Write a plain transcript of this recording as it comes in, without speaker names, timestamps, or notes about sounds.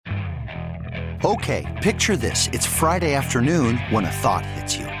Okay, picture this. It's Friday afternoon when a thought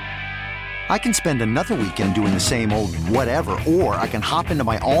hits you. I can spend another weekend doing the same old whatever, or I can hop into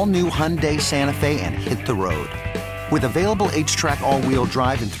my all-new Hyundai Santa Fe and hit the road. With available H-Track all-wheel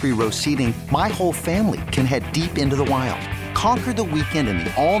drive and 3-row seating, my whole family can head deep into the wild. Conquer the weekend in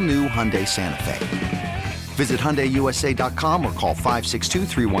the all-new Hyundai Santa Fe. Visit HyundaiUSA.com or call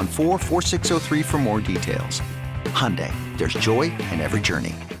 562-314-4603 for more details. Hyundai, there's joy in every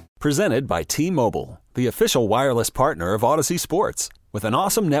journey. Presented by T-Mobile, the official wireless partner of Odyssey Sports. With an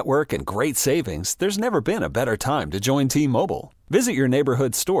awesome network and great savings, there's never been a better time to join T-Mobile. Visit your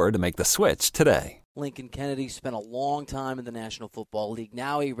neighborhood store to make the switch today. Lincoln Kennedy spent a long time in the National Football League,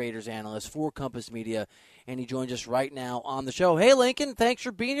 now a Raiders analyst for Compass Media, and he joins us right now on the show. Hey, Lincoln, thanks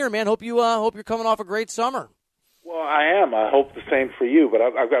for being here, man. Hope you're coming off a great summer. Well, I am. I hope the same for you, but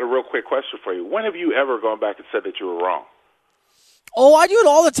I've got a real quick question for you. When have you ever gone back and said that you were wrong? Oh, I do it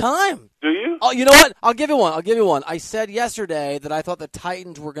all the time. Do you? Oh, you know what? I'll give you one. I said yesterday that I thought the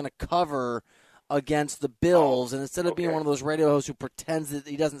Titans were going to cover against the Bills, and instead of being one of those radio hosts who pretends that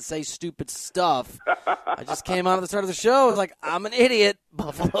he doesn't say stupid stuff, I just came out at the start of the show. I was like, I'm an idiot.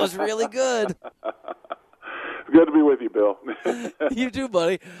 Buffalo's really good. Good to be with you, Bill. You too,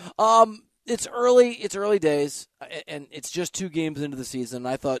 buddy. It's early days, and it's just 2 games into the season.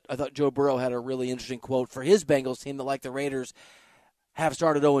 I thought Joe Burrow had a really interesting quote for his Bengals team that, like the Raiders, have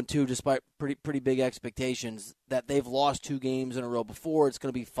started 0-2 despite pretty big expectations, that they've lost 2 games in a row before. It's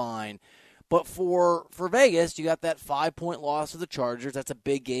going to be fine. But for Vegas, you got that 5-point loss to the Chargers. That's a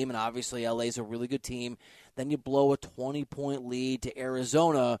big game, and obviously LA's a really good team. Then you blow a 20-point lead to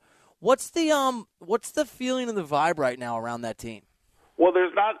Arizona. What's the feeling and the vibe right now around that team? Well,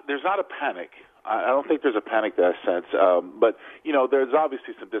 there's not a panic. I don't think there's a panic that sense. But, there's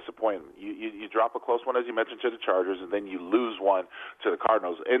obviously some disappointment. You drop a close one, as you mentioned, to the Chargers, and then you lose one to the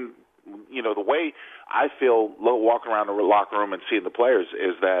Cardinals. And, the way I feel walking around the locker room and seeing the players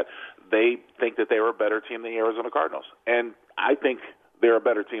is that they think that they were a better team than the Arizona Cardinals. And I think they're a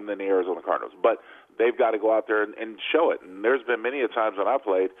better team than the Arizona Cardinals. But they've got to go out there and show it. And there's been many a times when I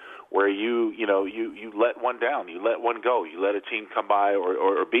played where you let one down, you let one go, you let a team come by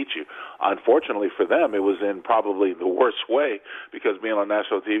or beat you. Unfortunately for them, it was in probably the worst way, because being on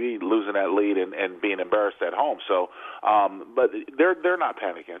national TV, losing that lead and being embarrassed at home. So, but they're not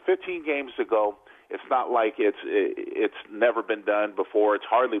panicking. 15 games to go. It's not like it's never been done before. It's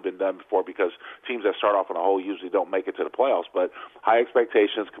hardly been done before, because teams that start off in a hole usually don't make it to the playoffs. But high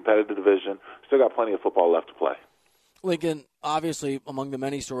expectations, competitive division, still got plenty of football left to play. Lincoln, obviously, among the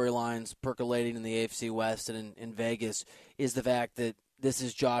many storylines percolating in the AFC West and in Vegas is the fact that this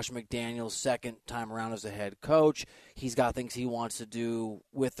is Josh McDaniels' second time around as a head coach. He's got things he wants to do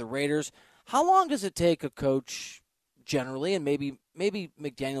with the Raiders. How long does it take a coach generally, and maybe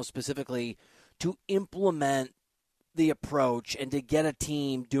McDaniels specifically, to implement the approach and to get a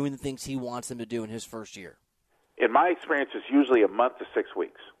team doing the things he wants them to do in his first year? In my experience, it's usually a month to 6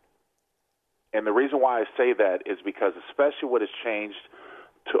 weeks. And the reason why I say that is because, especially what has changed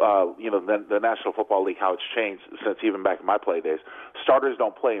to the National Football League, how it's changed since even back in my play days, starters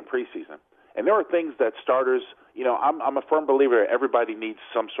don't play in preseason. And there are things that starters, I'm a firm believer everybody needs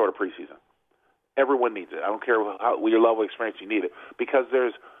some sort of preseason. Everyone needs it. I don't care what your level of experience, you need it, because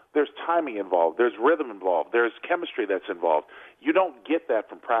there's timing involved. There's rhythm involved. There's chemistry that's involved. You don't get that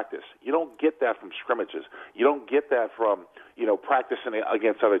from practice. You don't get that from scrimmages. You don't get that from, practicing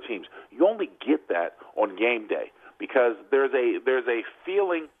against other teams. You only get that on game day, because there's a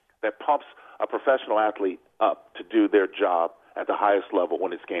feeling that pumps a professional athlete up to do their job at the highest level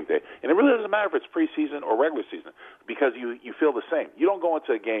when it's game day. And it really doesn't matter if it's preseason or regular season, because you feel the same. You don't go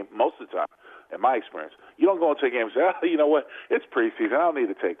into a game most of the time, in my experience, you don't go into a game and say, you know what, it's preseason, I don't need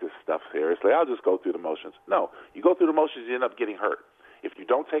to take this stuff seriously, I'll just go through the motions. No, you go through the motions, you end up getting hurt. If you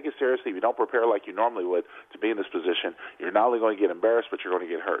don't take it seriously, if you don't prepare like you normally would to be in this position, you're not only going to get embarrassed, but you're going to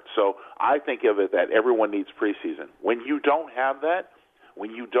get hurt. So I think of it that everyone needs preseason. When you don't have that,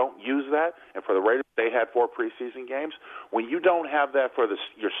 when you don't use that, and for the Raiders, they had 4 preseason games, when you don't have that for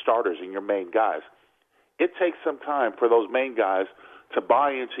your starters and your main guys, it takes some time for those main guys to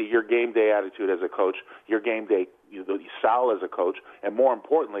buy into your game day attitude as a coach, your game day style as a coach, and more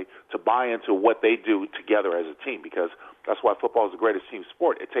importantly, to buy into what they do together as a team, because that's why football is the greatest team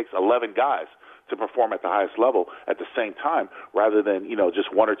sport. It takes 11 guys to perform at the highest level at the same time, rather than,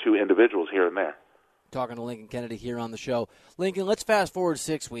 just 1 or 2 individuals here and there. Talking to Lincoln Kennedy here on the show. Lincoln, let's fast forward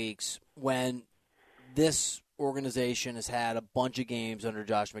 6 weeks when this organization has had a bunch of games under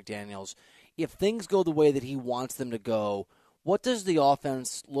Josh McDaniels. If things go the way that he wants them to go, what does the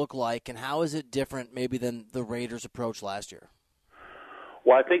offense look like, and how is it different maybe than the Raiders' approach last year?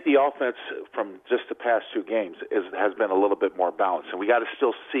 Well, I think the offense from just the past two games has been a little bit more balanced, and we got to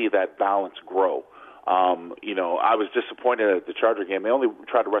still see that balance grow. I was disappointed at the Charger game. They only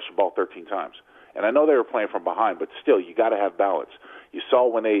tried to rush the ball 13 times. And I know they were playing from behind, but still, you got to have balance. You saw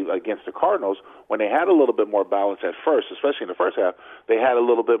when they, against the Cardinals, when they had a little bit more balance at first, especially in the first half, they had a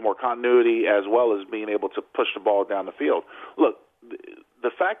little bit more continuity as well as being able to push the ball down the field. Look,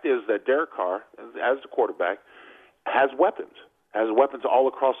 the fact is that Derek Carr, as the quarterback, has weapons all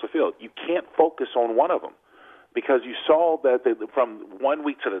across the field. You can't focus on one of them because you saw that from 1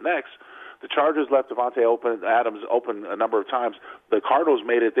 week to the next, the Chargers left Devontae Adams open a number of times. The Cardinals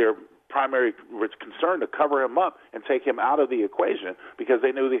made it their primary concern to cover him up and take him out of the equation because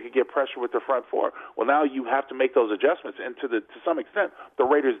they knew they could get pressure with their front four. Well, now you have to make those adjustments, and to some extent, the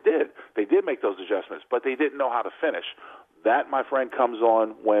Raiders did. They did make those adjustments, but they didn't know how to finish. That, my friend, comes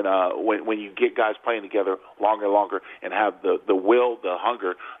on when you get guys playing together longer and longer and have the will, the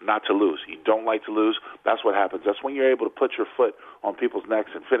hunger not to lose. You don't like to lose. That's what happens. That's when you're able to put your foot on people's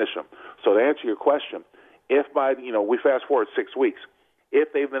necks and finish them. So to answer your question, if by we fast forward 6 weeks,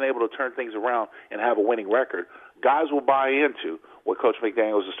 if they've been able to turn things around and have a winning record, guys will buy into what Coach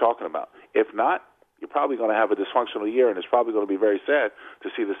McDaniels is talking about. If not, you're probably going to have a dysfunctional year, and it's probably going to be very sad to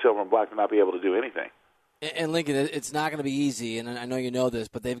see the Silver and Black not be able to do anything. And Lincoln, it's not going to be easy, and I know you know this,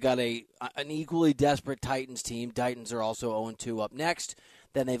 but they've got an equally desperate Titans team. Titans are also 0-2 up next.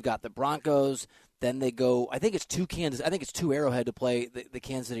 Then they've got the Broncos. Then they go, I think it's two Arrowhead to play the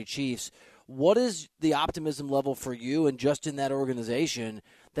Kansas City Chiefs. What is the optimism level for you and just in that organization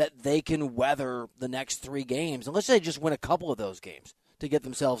that they can weather the next 3 games? And let's say just win a couple of those games to get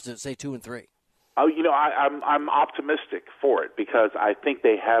themselves to, say, 2-3. I'm optimistic for it because I think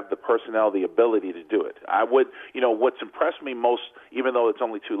they have the personnel, the ability to do it. What's impressed me most, even though it's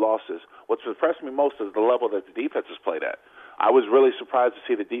only 2 losses, what's impressed me most is the level that the defense has played at. I was really surprised to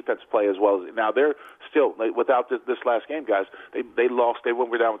see the defense play as well. Now, they're still, without this last game, guys, they lost. They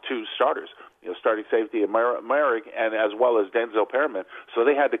were down with 2 starters, starting safety and Merrick, and as well as Denzel Perriman. So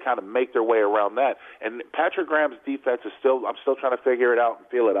they had to kind of make their way around that. And Patrick Graham's defense is I'm still trying to figure it out and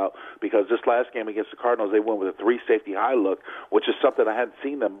feel it out because this last game against the Cardinals, they went with a 3-safety high look, which is something I hadn't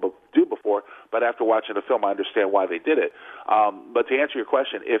seen them do before. But after watching the film, I understand why they did it. But to answer your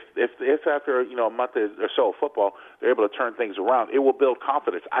question, if after a month or so of football, they're able to turn things around, it will build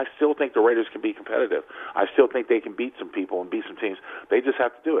confidence. I still think the Raiders can be competitive. I still think they can beat some people and beat some teams. They just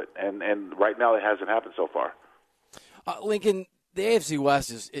have to do it. And right now it hasn't happened so far. Lincoln, the AFC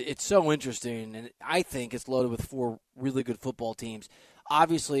West it's so interesting, and I think it's loaded with 4 really good football teams.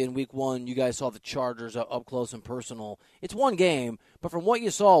 Obviously, in Week 1, you guys saw the Chargers up close and personal. It's one game, but from what you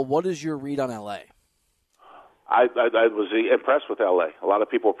saw, what is your read on L.A.? I was impressed with L.A. A lot of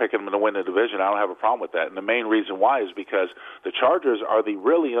people are picking them to win the division. I don't have a problem with that. And the main reason why is because the Chargers are the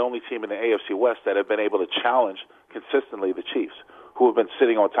really only team in the AFC West that have been able to challenge consistently the Chiefs, who have been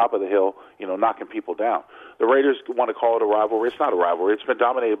sitting on top of the hill, knocking people down. The Raiders want to call it a rivalry. It's not a rivalry. It's been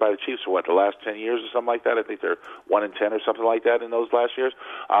dominated by the Chiefs for, the last 10 years or something like that? I think they're 1-10 or something like that in those last years,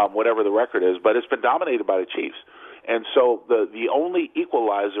 whatever the record is. But it's been dominated by the Chiefs. And so the only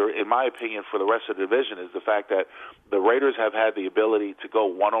equalizer, in my opinion, for the rest of the division is the fact that the Raiders have had the ability to go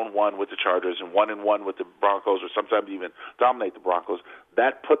one-on-one with the Chargers and one-on-one with the Broncos, or sometimes even dominate the Broncos.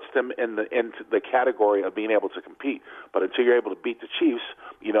 That puts them into the category of being able to compete. But until you're able to beat the Chiefs,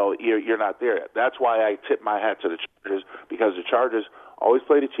 you're not there yet. That's why I tip my hat to the Chargers, because the Chargers always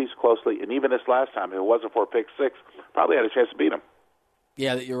play the Chiefs closely, and even this last time, if it wasn't for a pick 6, probably had a chance to beat them.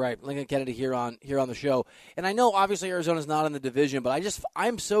 Yeah, you're right. Lincoln Kennedy here on the show. And I know obviously Arizona's not in the division, but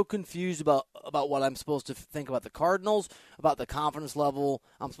I'm so confused about what I'm supposed to think about the Cardinals, about the confidence level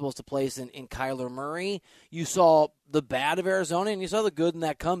I'm supposed to place in Kyler Murray. You saw the bad of Arizona, and you saw the good in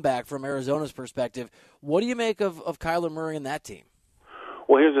that comeback from Arizona's perspective. What do you make of Kyler Murray and that team?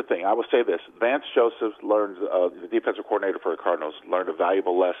 Well, here's the thing. I will say this. Vance Joseph the defensive coordinator for the Cardinals, learned a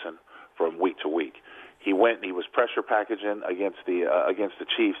valuable lesson from week to week. He went and he was pressure packaging against the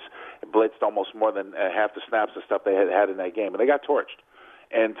Chiefs, blitzed almost more than half the snaps and stuff they had in that game, and they got torched.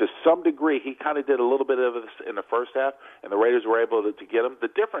 And to some degree, he kind of did a little bit of this in the first half, and the Raiders were able to get him. The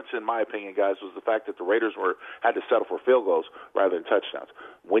difference, in my opinion, guys, was the fact that the Raiders had to settle for field goals rather than touchdowns.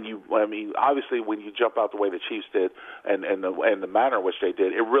 Obviously, when you jump out the way the Chiefs did and the manner in which they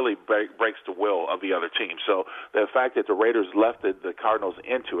did, it really breaks the will of the other team. So the fact that the Raiders left the Cardinals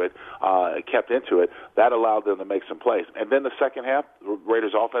into it, kept into it, that allowed them to make some plays. And then the second half, the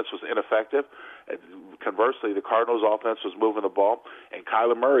Raiders' offense was ineffective. conversely, the Cardinals' offense was moving the ball, and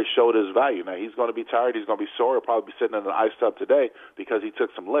Kyler Murray showed his value. Now, he's going to be tired. He's going to be sore. He'll probably be sitting in an ice tub today because he took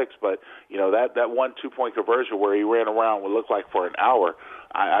some licks. But, that one two-point conversion where he ran around what looked like for an hour,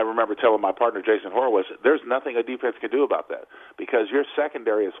 I remember telling my partner, Jason Horowitz, there's nothing a defense can do about that because your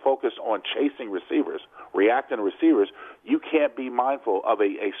secondary is focused on chasing receivers, reacting to receivers. You can't be mindful of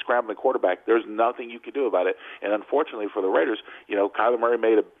a scrambling quarterback. There's nothing you can do about it. And unfortunately for the Raiders, Kyler Murray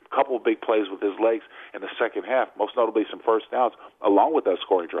made a couple of big plays with his legs in the second half, most notably some first downs, along with those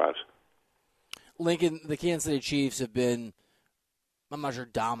scoring drives. Lincoln, the Kansas City Chiefs have been, I'm not sure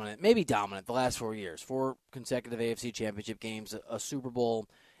dominant, maybe dominant the last 4 years. 4 consecutive AFC Championship games, a Super Bowl,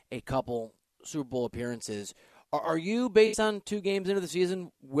 a couple Super Bowl appearances. Are you, based on 2 games into the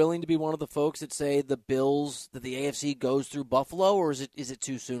season, willing to be one of the folks that say the Bills, that the AFC goes through Buffalo, or is it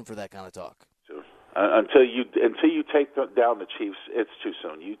too soon for that kind of talk? Until you take down the Chiefs, it's too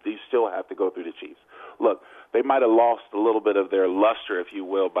soon. You still have to go through the Chiefs. Look, they might have lost a little bit of their luster, if you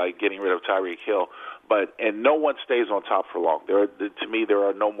will, by getting rid of Tyreek Hill, and no one stays on top for long. To me, there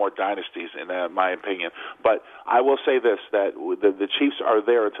are no more dynasties, in my opinion. But I will say this, that the Chiefs are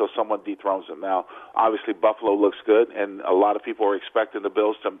there until someone dethrones them. Now, obviously, Buffalo looks good, and a lot of people are expecting the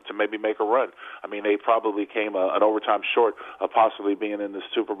Bills to maybe make a run. I mean, they probably came an overtime short of possibly being in the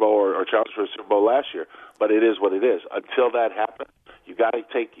Super Bowl or challenge for the Super Bowl last year. But it is what it is. Until that happens, you got to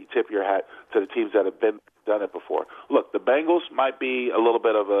tip your hat to the teams that have done it before. Look, the Bengals might be a little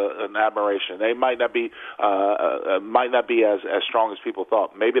bit of an admiration. They might not be as strong as people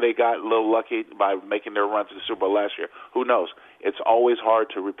thought. Maybe they got a little lucky by making their run to the Super Bowl last year. Who knows? It's always hard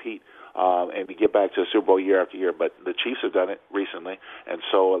to repeat and to get back to the Super Bowl year after year. But the Chiefs have done it recently, and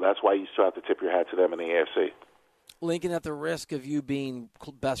so that's why you still have to tip your hat to them in the AFC. Lincoln, at the risk of you being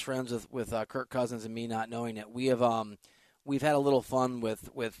best friends with Kirk Cousins and me not knowing it, we've had a little fun with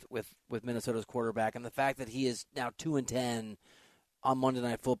Minnesota's quarterback, and the fact that he is now 2-10 on Monday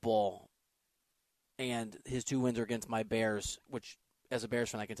Night Football, and his 2 wins are against my Bears, which, as a Bears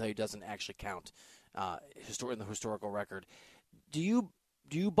fan, I can tell you doesn't actually count in the historical record. Do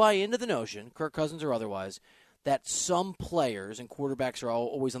you buy into the notion, Kirk Cousins or otherwise, that some players, and quarterbacks are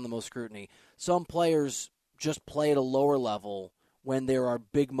always on the most scrutiny, some players just play at a lower level when there are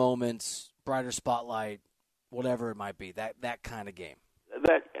big moments, brighter spotlight, whatever it might be, that kind of game?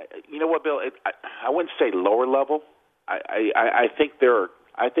 That, you know what, Bill? I wouldn't say lower level. I think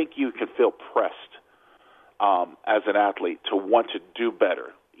you can feel pressed as an athlete to want to do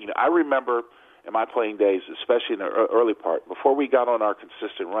better. I remember in my playing days, especially in the early part, before we got on our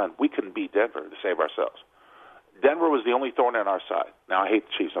consistent run, we couldn't beat Denver to save ourselves. Denver was the only thorn in our side. Now, I hate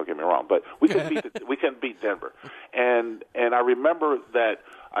the Chiefs, don't get me wrong, but we couldn't beat Denver. And I remember that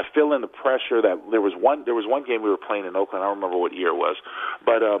I feel in the pressure that there was one game we were playing in Oakland. I don't remember what year it was,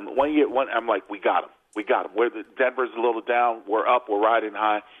 but I'm like, we got him. Denver's a little down. We're up. We're riding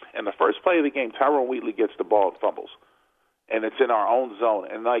high. And the first play of the game, Tyrone Wheatley gets the ball and fumbles. And it's in our own zone.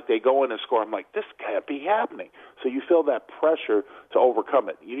 And, they go in and score. I'm like, this can't be happening. So you feel that pressure to overcome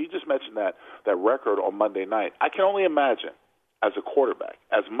it. You just mentioned that record on Monday night. I can only imagine, as a quarterback,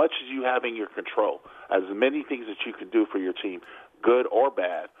 as much as you have in your control, as many things that you can do for your team, good or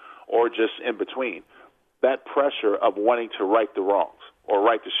bad, or just in between, that pressure of wanting to right the wrongs or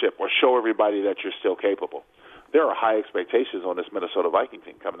right the ship or show everybody that you're still capable. There are high expectations on this Minnesota Viking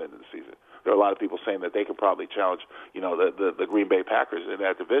team coming into the season. There are a lot of people saying that they could probably challenge, the Green Bay Packers in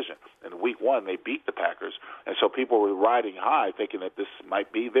that division. In week 1, they beat the Packers, and so people were riding high thinking that this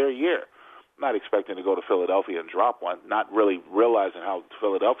might be their year. Not expecting to go to Philadelphia and drop one, not really realizing how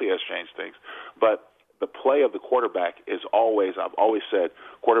Philadelphia has changed things. But the play of the quarterback is always, I've always said,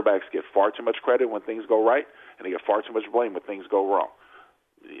 quarterbacks get far too much credit when things go right, and they get far too much blame when things go wrong.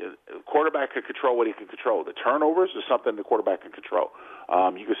 The quarterback can control what he can control. The turnovers is something the quarterback can control.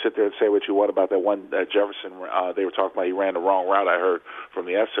 You can sit there and say what you want about that one Jefferson. They were talking about he ran the wrong route, I heard from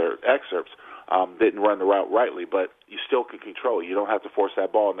the excerpts. Didn't run the route rightly, but you still can control it. You don't have to force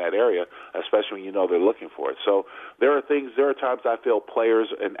that ball in that area, especially when you know they're looking for it. So there are times I feel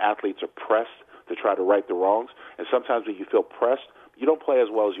players and athletes are pressed to try to right the wrongs, and sometimes when you feel pressed, you don't play as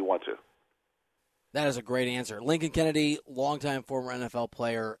well as you want to. That is a great answer. Lincoln Kennedy, longtime former NFL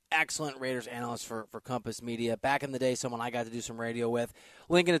player, excellent Raiders analyst for Compass Media. Back in the day, someone I got to do some radio with.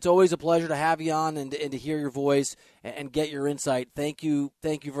 Lincoln, it's always a pleasure to have you on and to hear your voice and get your insight. Thank you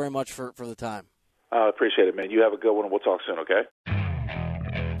very much for the time. I appreciate it, man. You have a good one, and we'll talk soon, okay?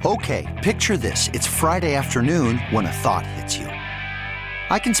 Okay, picture this. It's Friday afternoon when a thought hits you.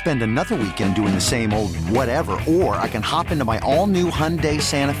 I can spend another weekend doing the same old whatever, or I can hop into my all-new Hyundai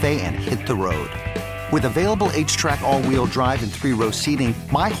Santa Fe and hit the road. With available H-Track all-wheel drive and 3-row seating,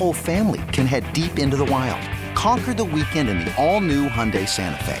 my whole family can head deep into the wild. Conquer the weekend in the all-new Hyundai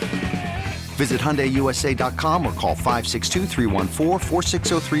Santa Fe. Visit HyundaiUSA.com or call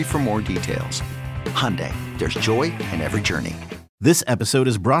 562-314-4603 for more details. Hyundai, there's joy in every journey. This episode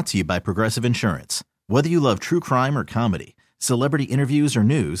is brought to you by Progressive Insurance. Whether you love true crime or comedy, celebrity interviews or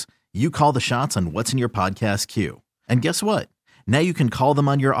news, you call the shots on what's in your podcast queue. And guess what? Now you can call them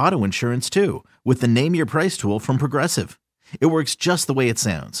on your auto insurance too with the Name Your Price tool from Progressive. It works just the way it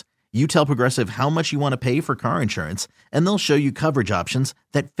sounds. You tell Progressive how much you want to pay for car insurance, and they'll show you coverage options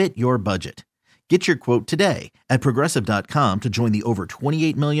that fit your budget. Get your quote today at Progressive.com to join the over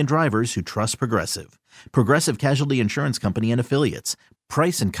 28 million drivers who trust Progressive. Progressive Casualty Insurance Company and Affiliates.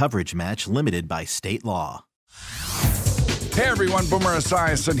 Price and coverage match limited by state law. Hey everyone, Boomer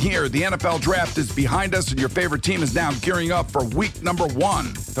Esiason here. The NFL Draft is behind us and your favorite team is now gearing up for week number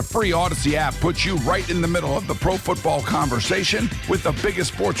 1. The free Odyssey app puts you right in the middle of the pro football conversation with the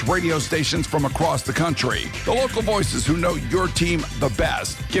biggest sports radio stations from across the country. The local voices who know your team the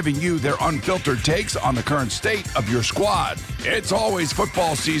best, giving you their unfiltered takes on the current state of your squad. It's always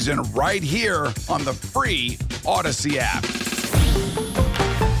football season right here on the free Odyssey app.